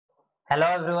Hello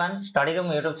everyone study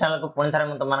room YouTube channel को पुणी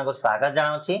थरे तुमको स्वागत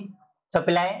जनाऊँगी। सो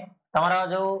पिलाए तुम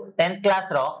जो 10th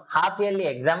क्लास रो हाफ इयरली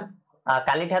एग्जाम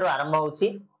काली ठारू आरंभ होउची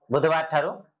बुधवार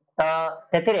ठारू तो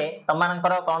सेथिरे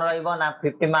तुमनकर कोन रहइबो ना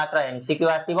 50 मार्क रो एमसीक्यू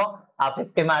आसीबो आ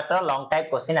 50 मार्क रो लॉन्ग टाइप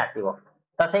क्वेश्चन आसीबो।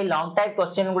 तो सेही लॉन्ग टाइप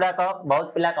क्वेश्चन गुडा को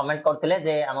बहुत पिला कमेंट करथिले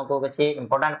जे हमको किछि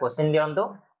इंपोर्टेंट क्वेश्चन दियंतु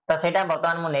तो सेटा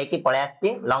वर्तमान मु नेकी पळे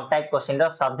आछि लॉन्ग टाइप क्वेश्चन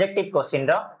रो सब्जेक्टिव क्वेश्चन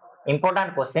रो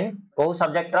इंपोर्टेंट क्वेश्चन को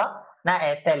सब्जेक्ट रो ना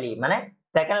एसएलई माने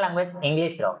सेकंड लैंग्वेज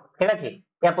इंग्लिश रो ठीक अछि।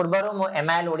 या पूर्वरु मु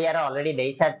एमआईएल ओडिया रो ऑलरेडी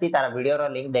देई सारछि तार वीडियो रो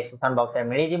लिंक डिस्क्रिप्शन बॉक्स रे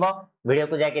मिलि जिवो वीडियो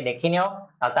को जाके देखि नियो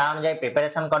आ ता अनुसार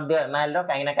प्रिपरेशन कर दियो एमआईएल रो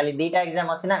काइना खाली दीटा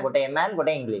एग्जाम अछि ना गोटे एमआईएल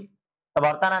गोटे इंग्लिश। तो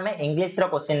वर्तमान हमें इंग्लिश रो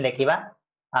क्वेश्चन देखिबा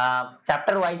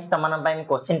चैप्टर वाइज तमन पय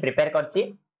क्वेश्चन प्रिपेयर करछि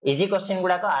इजी क्वेश्चन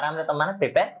गुडा को आराम रे तमन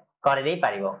प्रिपेयर कर देई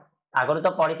पारिबो आगरु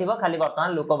तो पढिथिबो खाली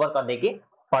वर्तमान लुक ओवर कर देकी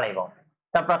पळैबो।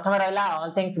 तो प्रथम रहला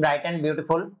all things bright and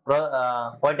beautiful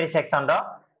poetry section रो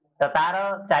तो तार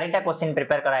चारिटा क्वेश्चन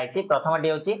प्रिपेयर कराइछि। प्रथमटी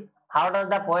होछि how does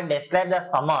the poet describe the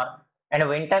summer and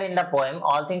winter in the poem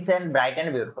all things and bright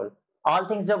and beautiful. All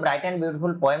things जो bright and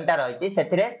beautiful poem ता रहिछि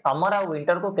सेथिरे summer और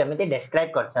winter को केमिति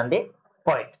डिस्क्राइब करछन्ती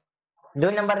पोएट।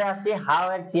 2 नंबर रे आछि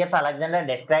how has CF Alexander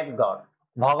describe God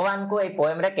भगवान को ए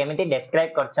पोएम रे केमिति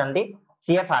डिस्क्राइब करछन्ती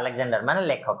सीएफ अलेक्जेंडर माने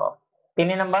लेखक।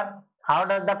 3 number how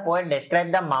does the poet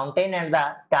describe the mountain and the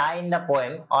sky in the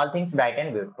poem all things bright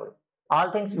and beautiful. All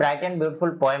things bright and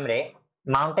beautiful poem रे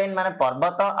mountain माने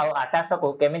पर्वत और आकाश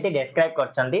को केमिति डिस्क्राइब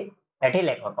करछन्ती एठी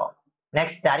लेखक।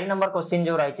 नेक्स्ट 4 नंबर क्वेश्चन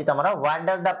जो रहिछि तमरो what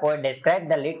does the poet describe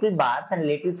the little birds and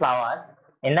little flowers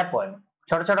in the poem.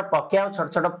 छोट छोट पक्षी और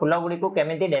छोट छोट फूल गुडी को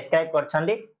केमिति डिस्क्राइब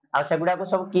करछन्ती आ सेगुडा को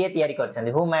सब किए तयारी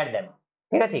करछन्ती हु मेड देम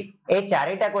ठीक अछि। ए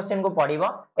चारिटा क्वेश्चन को पढिबो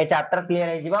ए चैप्टर क्लियर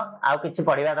हे जिवो आ किछि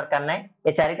पढिबा दरकार नै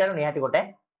ए चारिटा रो निहाती गोटे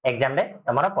एग्जाम रे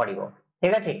तमरो पढिबो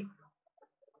ठीक अछि।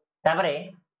 तापरे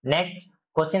नेक्स्ट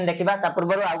क्वेश्चन देखिबा ता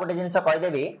पूर्वरु आ गोटे जिंस कहि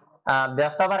देबी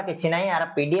व्यस्त बार किछि नै यार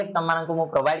पीडीएफ तमन को मु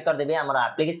प्रोवाइड कर देबी हमर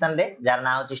एप्लीकेशन रे जार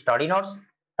नाम अछि स्टडी नोट्स।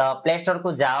 तो प्ले स्टोर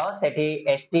को जाओ सेठी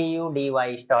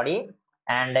STUDY study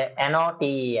and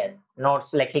NOTES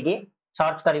notes लेखिकी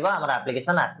search करिवो हमर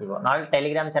एप्लीकेशन आसीबो नल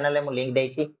टेलीग्राम चैनल रे मु लिंक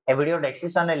देइछि ए वीडियो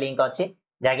डिस्क्रिप्शन रे लिंक अछि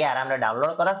जाके आराम रे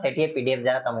डाउनलोड करा सेठी पीडीएफ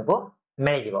जरा तुमको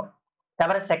मिल जिवो।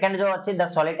 तापर सेकंड जो अछि द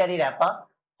सॉलिटरी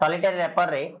रैपर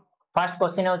रे फर्स्ट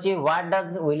क्वेश्चन होछि what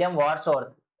does William Wordsworth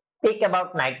speak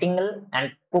about Nightingale and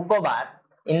कुकोबार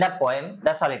in the poem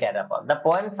the solitary wrapper. The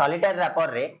poem solitary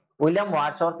wrapper रे विलियम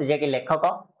वर्ड्सवर्थ जे कि लेखक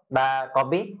बा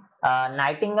कवि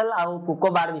नाइटिंगेल आ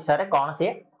कुकोबार विषय रे कोन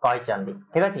से कहिचंदी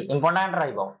ठीक अछि इंपोर्टेंट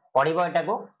रहइबो पढिबो एटा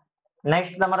को।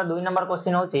 नेक्स्ट तमरा 2 नंबर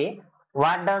क्वेश्चन होछि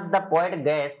what does the poet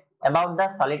guess about the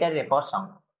solitary wrapper song.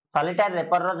 Solitary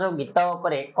wrapper रो जो गीत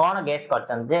ऊपर कोन गेस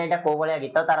करछन जे एटा को बलिया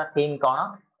गीत तार थीम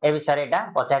कोन ए विषय रे एटा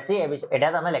पचाछि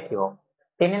एटा तमे लेखिबो।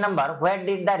 3 number where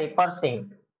did the wrapper Singh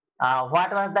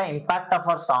what was the impact of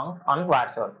her song on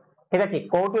Wordsworth ठीक अछि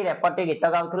कोठी रैपर टी गीत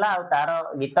गाउथला आ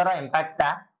तार गीतर इंपैक्ट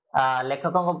ता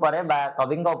लेखकक ऊपर बा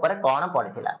कविंक ऊपर कोन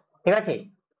पड़िथिला ठीक अछि।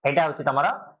 एटा होछि तमरा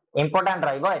इंपोर्टेंट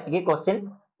रहइबो एतिकी क्वेश्चन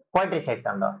पोएट्री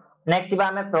सेक्शन रो। नेक्स्ट बा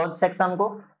हमें प्रोज सेक्शन को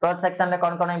प्रोज सेक्शन रे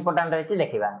कोन कोन इंपोर्टेंट रहिछि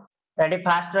देखिबा। एटी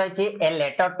फर्स्ट रहिछि a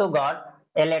letter to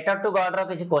God a letter to God रो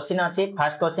किछि क्वेश्चन अछि।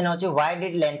 फर्स्ट क्वेश्चन होछि why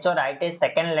did Lencho right A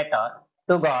second letter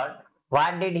to God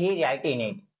what did he right in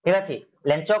it ठीक अछि।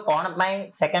 Lencho कोन पई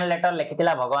सेकंड लेटर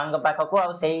लिखितिला भगवान को पाखो को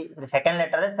आ सेही सेकंड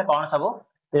लेटर रे से कोन सब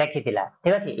लिखितिला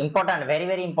ठीक अछि इंपोर्टेंट वेरी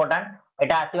वेरी इंपोर्टेंट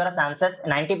एटा आसीबार चांसेस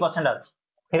 90% अछि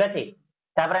ठीक अछि।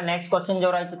 तापर नेक्स्ट क्वेश्चन जो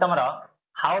रहिछि तमरो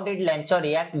how did Lencho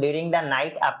react during the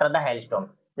night after the hailstorm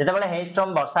जेते बेले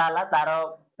हेलस्टॉर्म वर्षा हला तारो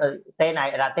से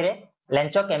राति रे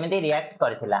लेंचो केमिति रिएक्ट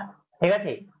करथिला ठीक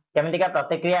अछि केमिति का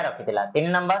प्रतिक्रिया रखितिला। 3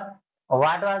 number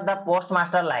what was the post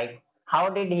master like how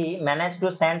did he manage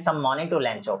to send some money to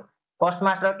Lencho post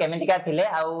master केमिति का थिले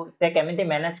आ से केमिति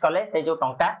मैनेज कले से जो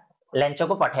टंका लेंचो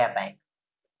को पठेया पय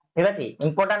ठीक अछि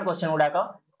इंपोर्टेंट क्वेश्चन गुडा को।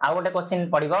 आ गोटे question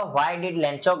पडिबो why did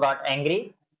Lencho got angry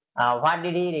what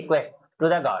did he request to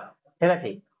the God ठीक अछि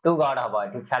टू गॉड हबो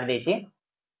ठीक छाड़ देछि।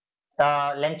 तो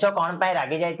लेंचो कोन पय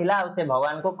रागी जाइथिला आ से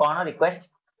भगवान को कोन रिक्वेस्ट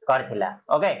करथिला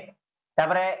ओके।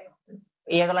 तापरे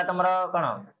ये गला तमरो कोन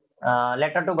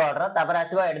लेटर टू गॉड रो तापर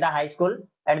आसीबो एट द हाई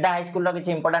स्कूल रो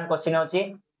किछि इंपोर्टेंट क्वेश्चन होछि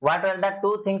what were the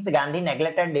two things Gandhi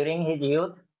neglected during his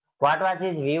youth what was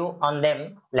his view on them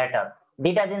letter.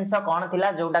 दीटा जिंस कोन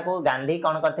थिला जोटा को गांधी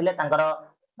कोन करथिले तांकर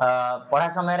पढ़ा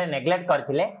समय रे नेग्लेक्ट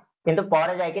करथिले किंतु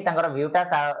परे जाय कि तांकर व्यूटा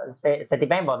सेति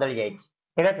पय बदली जाय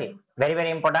ठीक अछि very very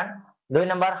important. 2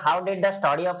 number how did the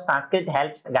study of Sanskrit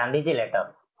helps Gandhi ji letter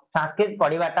Sanskrit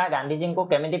पढिबाटा Gandhi ji को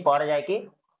केमिति परे जाय कि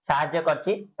सहाय्य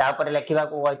करछि ता ऊपर लेखिबा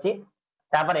को होछि।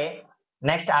 तापरे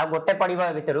नेक्स्ट आ गोटे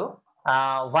पढिबा भितरु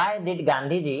why did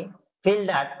Gandhi ji feel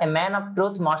that a man of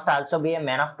truth must also be a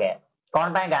man of care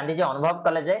कौन पाए गांधी जी अनुभव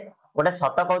कले जे गोटे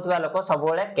सत कहउथुवा लोक सब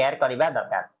बेले केयर करबा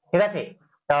दरकार ठीक अछि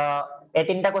तो ए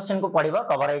तीनटा क्वेश्चन को पढिबो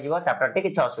कवर हो जिवो चैप्टर टी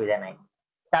किछ असुविधा नै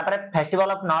तापर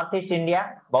festival of north east India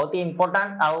बहुत ही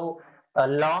इंपोर्टेंट आउ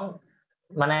लॉन्ग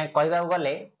माने कहबा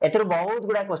गले एथुर बहुत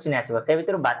गुडा क्वेश्चन आछिबो से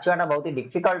भितर बाछिवाटा बहुत ही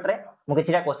डिफिकल्ट रे मु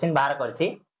किछटा क्वेश्चन बाहर करछि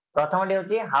प्रथम डी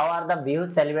होछि how are the Bihu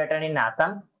celebrated in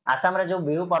Assam Assam रे जो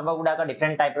बिहू पर्व गुडा का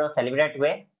डिफरेंट टाइप रो सेलिब्रेट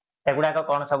हुए सेगुडा को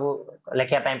कोन सब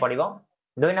लेखिया पई पडिबो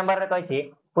दुई नंबर रे कहिछि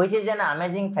which is an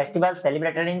amazing festival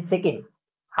celebrated in Sikkim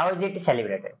how is it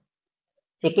celebrated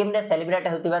Sikkim रे सेलिब्रेट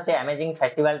होतिबा से अमेजिंग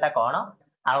फेस्टिवल ता कोन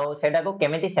आउ सेटा को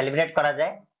केमिति सेलिब्रेट करा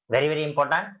जाय वेरी वेरी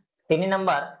इंपोर्टेंट तीन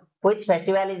number which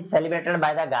festival is celebrated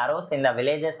by the Garros in the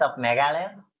villages of Meghalaya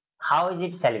how is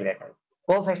it celebrated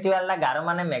को फेस्टिवल ला गारो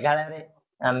माने मेघालय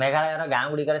रो गां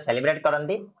गुडी करे सेलिब्रेट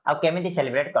करंती आ केमिति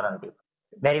celebrate करंती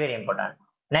very very important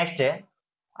next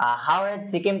how has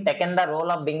Sikkim taken the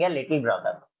role of being a little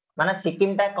brother माने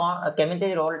सिक्किम ता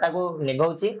केमिति role टा को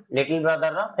निभाउची लिटिल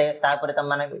ब्रदर रो ता ऊपर तम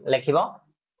माने लेखिबो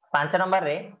 5 नंबर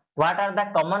रे what are the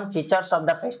common features of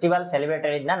the festival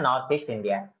celebrated in the north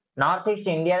east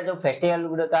India जो फेस्टिवल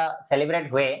गुडा का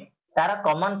सेलिब्रेट हुए तार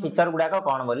कॉमन फीचर गुडा को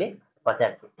कोन बोली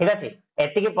पचारछि ठीक अछि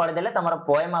एति की पढि देले तमरो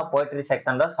पोएम आ पोएट्री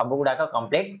सेक्शन रो सब गुडा को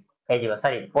कंप्लीट हे जिवो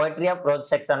सॉरी पोएट्री आ प्रोज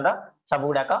सेक्शन रो सब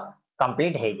गुडा को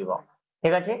कंप्लीट हे जिवो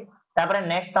ठीक अछि तापर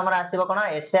नेक्स्ट तमरा आसीबो कोन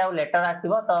एसे आ लेटर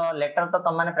आसीबो तो लेटर तो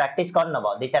तम माने प्रैक्टिस कर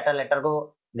नबो दि चारटा लेटर को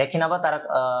देखि नबो तार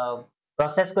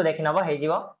प्रोसेस को देखि नबो हे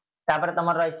जिवो तापर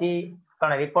तमर रहिछि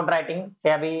कोन रिपोर्ट राइटिंग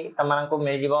से भी तमन को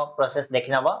मिल जिवो प्रोसेस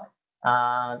देखि नबो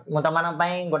मु तमन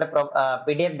पई गोटे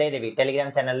पीडीएफ दे देबी टेलीग्राम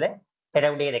चैनल रे सेटा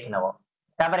गुडी देखि नबो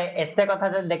तापर एसे कथा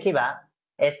जो देखिबा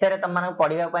एसे रे तमन को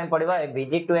पढिबा पई पढिबा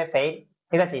विजिट टू ए फेयर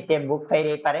ठीक अछि से बुक फेयर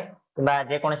हे पारे बा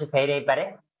जे कोनसी फेयर हे पारे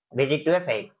विजिट टू ए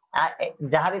फेयर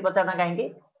जहां भी पचाना काहेकि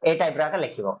ए टाइप रा का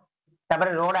लिखिबो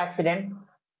तापर रोड एक्सीडेंट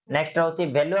नेक्स्ट होची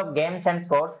value of games and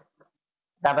sports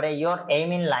तापर your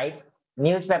M in life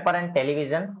newspaper and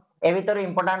television ए भीतर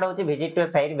इंपोर्टेंट होची visit to a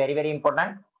fair very very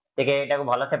important ठीक है एटा को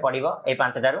भलो से पढिबो ए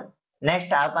पांचटा रु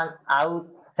नेक्स्ट आउ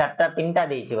चारटा तीनटा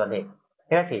देछि बदे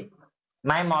ठीक अछि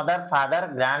my mother father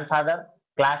grandfather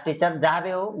class teacher जहां भी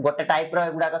हो गोटे टाइप रो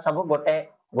एगुडा का सब गोटे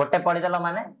गोटे पढि देलो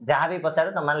माने जहां भी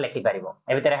पचारो त माने लिखि पारिबो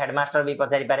ए भीतर हेडमास्टर भी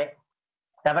पचारि पारे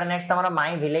तापर नेक्स्ट हमर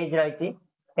माय विलेज रहिछि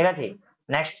ठीक अछि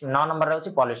नेक्स्ट 9 नंबर रहउछि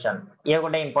पोल्यूशन ये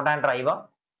गोटे इंपोर्टेंट रहइबो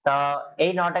तो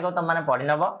एई नोटा को त माने पढि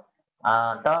नबो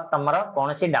तो तमरो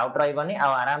कोनोसी डाउट रहइबनी आ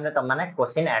आराम रे त माने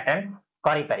क्वेश्चन अटेंड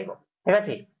करि पारिबो ठीक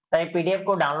अछि तो ए पीडीएफ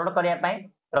को डाउनलोड करिया पई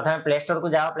प्रथमे प्ले स्टोर को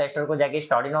जाओ प्ले स्टोर को जाके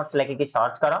स्टडी नोट्स लेखि की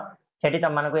सर्च करो सेठी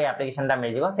तम मानको ए एप्लीकेशन ता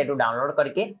मिल जिवो सेटू डाउनलोड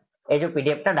करके ए जो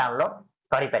पीडीएफ ता डाउनलोड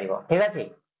करि पारिबो ठीक अछि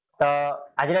तो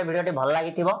आज वीडियो टी भल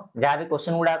लागी जहाँ भी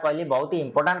क्वेश्चन गुड़ा कहली बहुत ही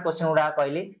इंपोर्टेंट क्वेश्चन गुड़ा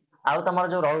कहली आउ तुम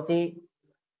जो रोची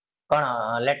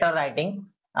कौन लेटर राइटिंग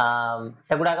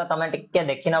सेगुड़ा तुम टिके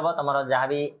देखि नब तुम जहाँ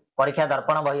भी परीक्षा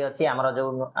दर्पण बही अच्छी आम जो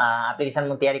एप्लिकेशन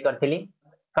मुझे तैयारी करी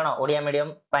कौन ओडिया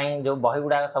मीडियम जो बही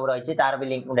गुड़ा सब रही तार भी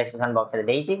लिंक डिस्क्रिप्शन बॉक्स रे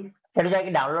देइछि सेठु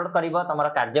जाके डाउनलोड करिवो तुम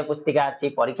कार्य पुस्तिका अच्छी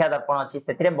परीक्षा दर्पण अच्छी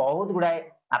से बहुत गुड़ाए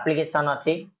एप्लिकेशन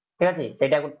अच्छी ठीक अच्छे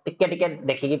सेटा टिके टिके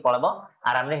देखिकी पळबो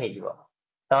आराम रे हेजिवो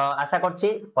तो आशा करछि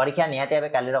परीक्षा निहाती भाबे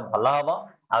कालीर भल हबो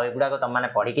आ एगुडा को तुम माने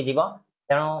पढिकी जीवो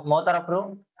तेणु मो तरफ रु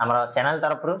हमर चैनल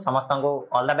तरफ रु समस्त को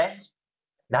ऑल द बेस्ट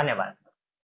धन्यवाद।